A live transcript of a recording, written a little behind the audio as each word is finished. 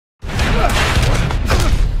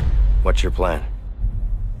What's your plan?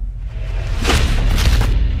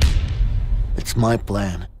 It's my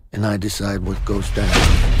plan, and I decide what goes down.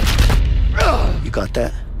 You got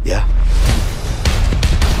that? Yeah.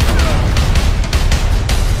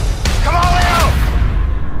 Come on, Leo!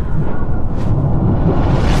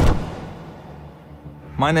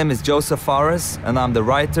 My name is Joseph Fares, and I'm the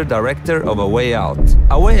writer-director of A Way Out.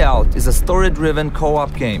 A Way Out is a story-driven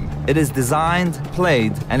co-op game. It is designed,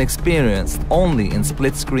 played, and experienced only in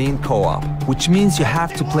split-screen co-op, which means you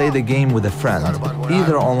have to play the game with a friend,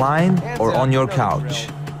 either online or on your couch.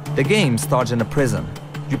 The game starts in a prison.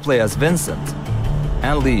 You play as Vincent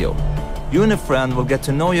and Leo. You and a friend will get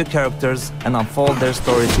to know your characters and unfold their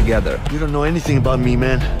story together. You don't know anything about me,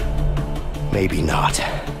 man. Maybe not.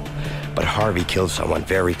 But Harvey killed someone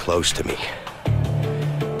very close to me.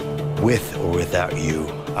 With or without you,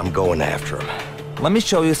 I'm going after him. Let me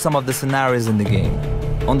show you some of the scenarios in the game.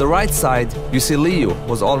 On the right side, you see Leo,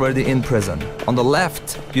 who's already in prison. On the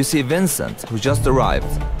left, you see Vincent, who just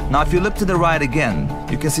arrived. Now if you look to the right again,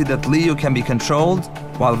 you can see that Leo can be controlled,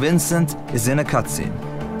 while Vincent is in a cutscene.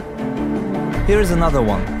 Here is another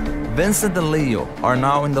one. Vincent and Leo are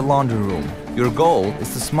now in the laundry room. Your goal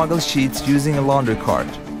is to smuggle sheets using a laundry cart.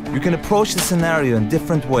 You can approach the scenario in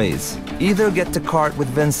different ways. Either get the cart with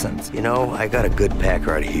Vincent. You know, I got a good pack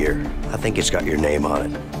right here. I think it's got your name on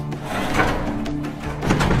it.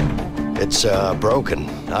 It's, broken.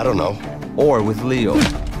 I don't know. Or with Leo.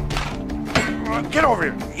 Get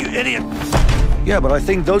over here, you idiot! Yeah, but I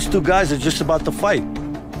think those two guys are just about to fight.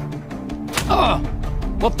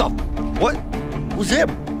 What the? What? Who's him?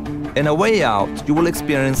 In A Way Out, you will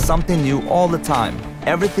experience something new all the time.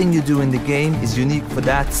 Everything you do in the game is unique for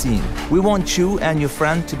that scene. We want you and your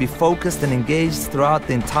friend to be focused and engaged throughout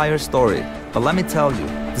the entire story. But let me tell you,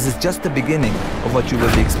 this is just the beginning of what you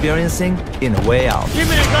will be experiencing in A Way Out. Give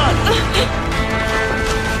me a gun!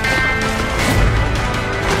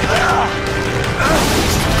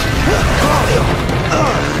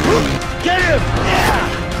 Get him!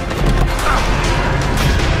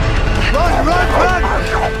 Run, run, run!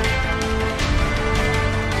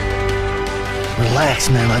 Relax,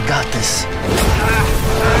 man, I got this.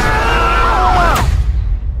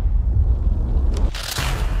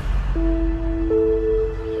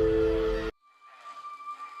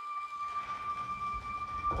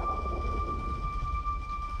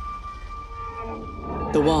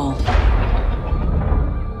 The wall.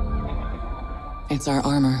 It's our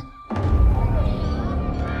armor.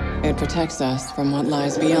 It protects us from what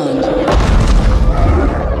lies beyond.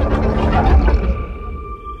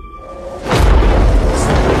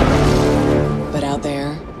 But out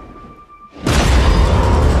there,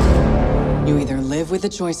 you either live with the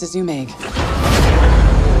choices you make,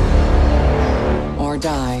 or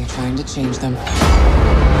die trying to change them.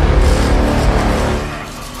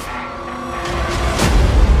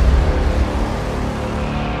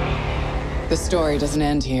 The story doesn't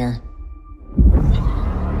end here.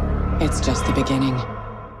 It's just the beginning.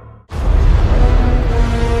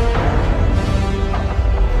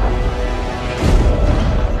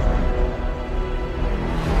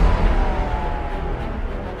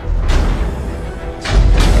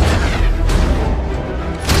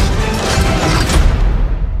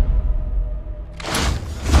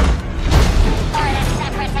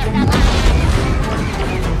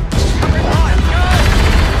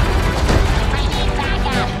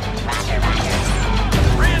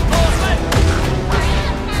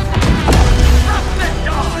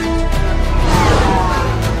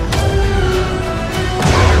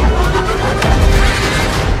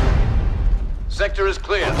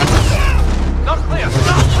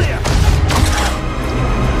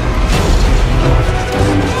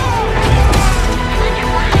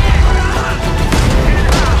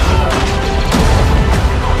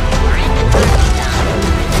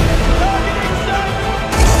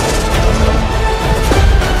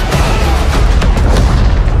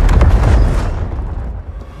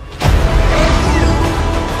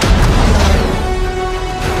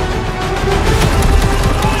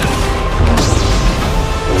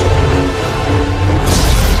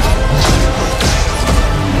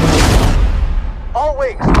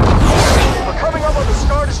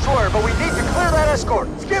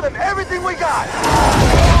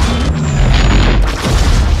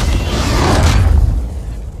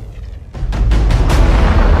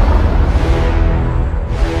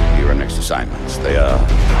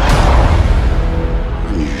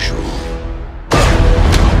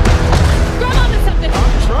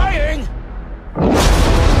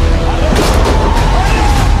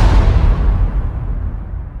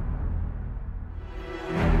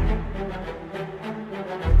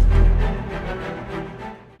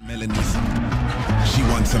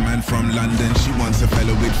 wants a man from London, she wants a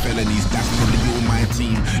fella with felonies. That's probably all my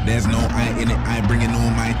team. There's no I in it, I bring in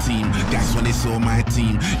all my team. That's when they saw my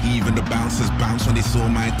team. Even the bouncers bounce when they saw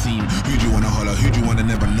my team. Who do you wanna holler, who do you wanna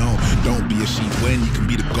never know? Don't be a sheep when you can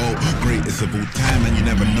be the GOAT. Greatest of all time and you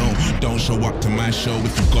never know. Don't show up to my show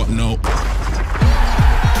if you got no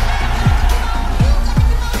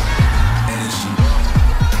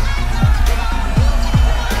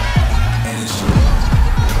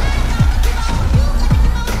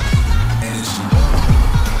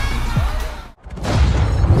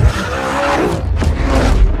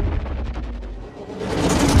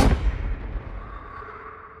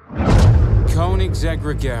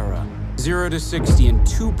Gregera, 0 to 60 in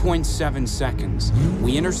 2.7 seconds.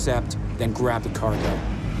 We intercept, then grab the cargo.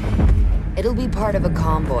 It'll be part of a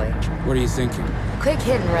convoy. What are you thinking? Quick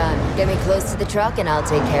hit and run. Get me close to the truck and I'll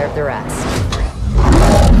take care of the rest.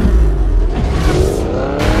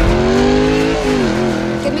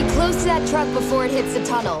 Get me close to that truck before it hits the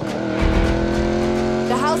tunnel.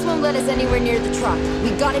 The house won't let us anywhere near the truck.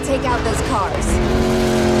 We gotta take out those cars.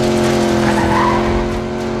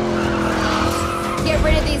 Get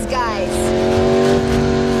rid of these guys.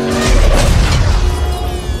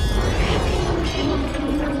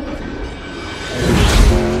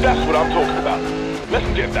 That's what I'm talking about. Let's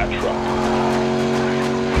get that truck.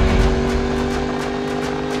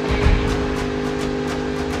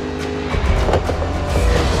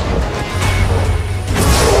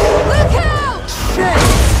 Look out! Shit!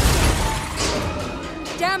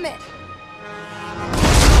 Damn it!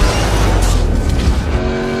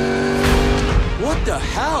 What the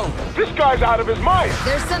hell? This guy's out of his mind.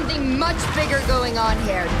 There's something much bigger going on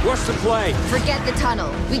here. What's the play? Forget the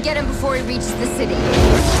tunnel. We get him before he reaches the city.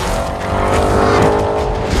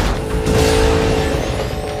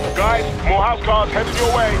 Guys, more house cars headed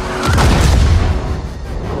your way.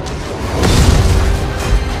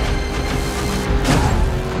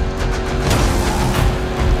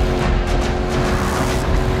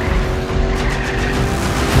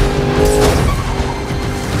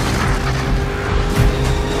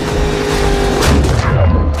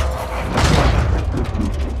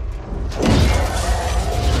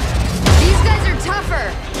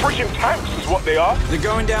 Freaking tanks is what they are. They're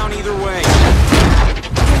going down either way.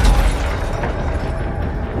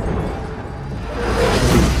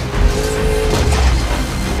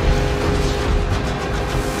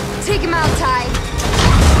 Take him out, Ty.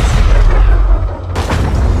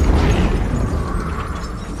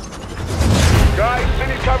 Guys,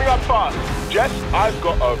 city's coming up fast. Jess, I've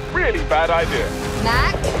got a really bad idea.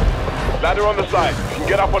 Mac? Ladder on the side. You can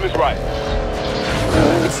get up on his right.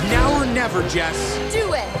 It's now or never, Jess.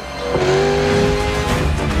 Do it!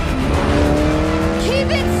 Keep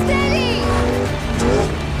it steady!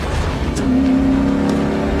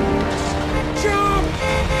 Jump!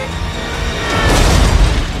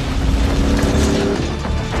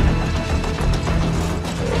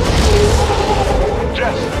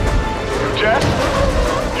 Jess! Jess?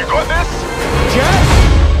 You got this? Jess!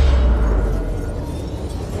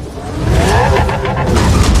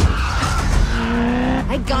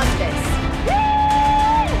 I got this.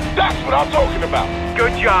 That's what I'm talking about.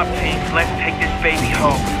 Good job, team. Let's take this baby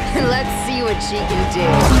home. Let's see what she can do.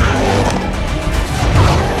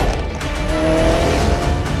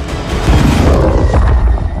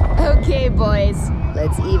 Okay, boys.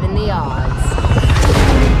 Let's even the odds.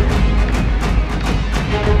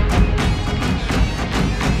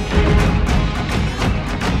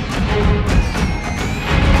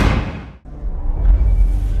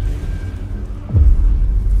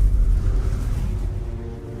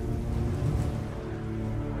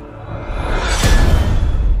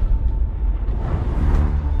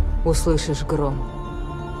 Услышишь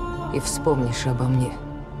гром и вспомнишь обо мне.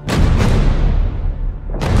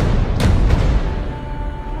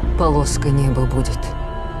 Полоска неба будет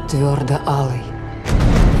твердо алой,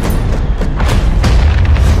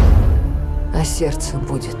 а сердце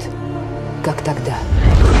будет, как тогда.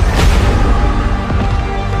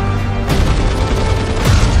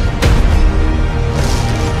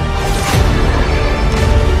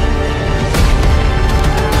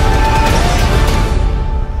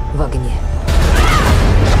 В огне.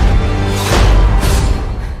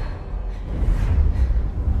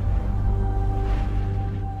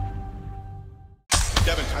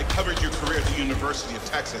 Devin, I covered your career at the University of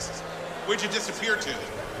Texas. Where'd you disappear to?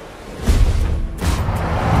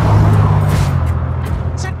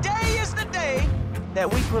 Today is the day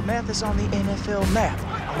that we put Mathis on the NFL map.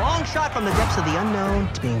 A long shot from the depths of the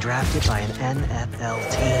unknown to being drafted by an NFL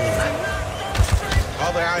team.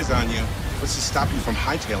 All their eyes on you. What's to stop you from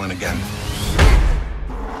hightailing again?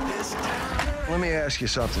 Let me ask you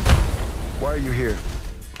something. Why are you here?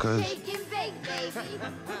 Because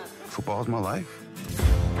football's my life.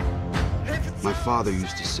 My father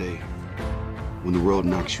used to say, when the world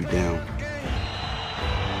knocks you down,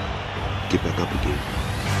 get back up again.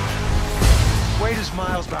 Wade is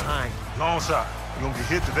miles behind. Long shot. You gonna get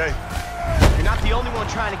hit today. You're not the only one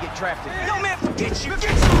trying to get drafted. Yo, man, forget you!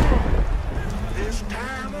 This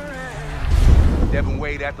time around. Devin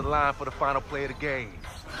Wade at the line for the final play of the game.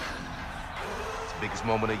 It's the biggest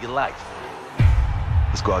moment of your life.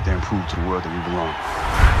 Let's go out there and prove to the world that we belong.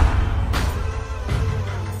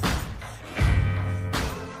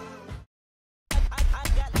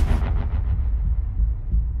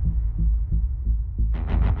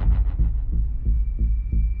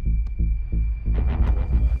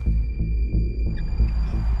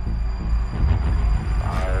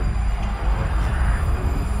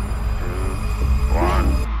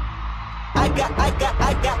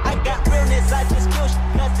 I got realness, I just kill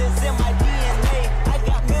cause it's in my DNA. I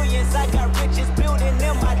got millions, I got riches building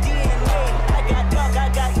in my DNA. I got dark, I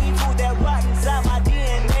got evil that rot inside my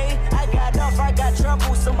DNA. I got off, I got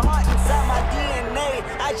trouble, some heart inside my DNA.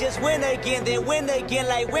 I just win again, then win again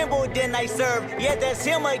like Wimbledon I serve. Yeah, that's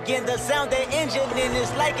him again, the sound that engine in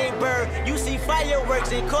is like a bird. You see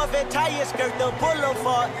fireworks and Corvette tires skirt the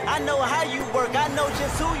boulevard. I know how you work, I know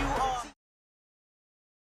just who you are.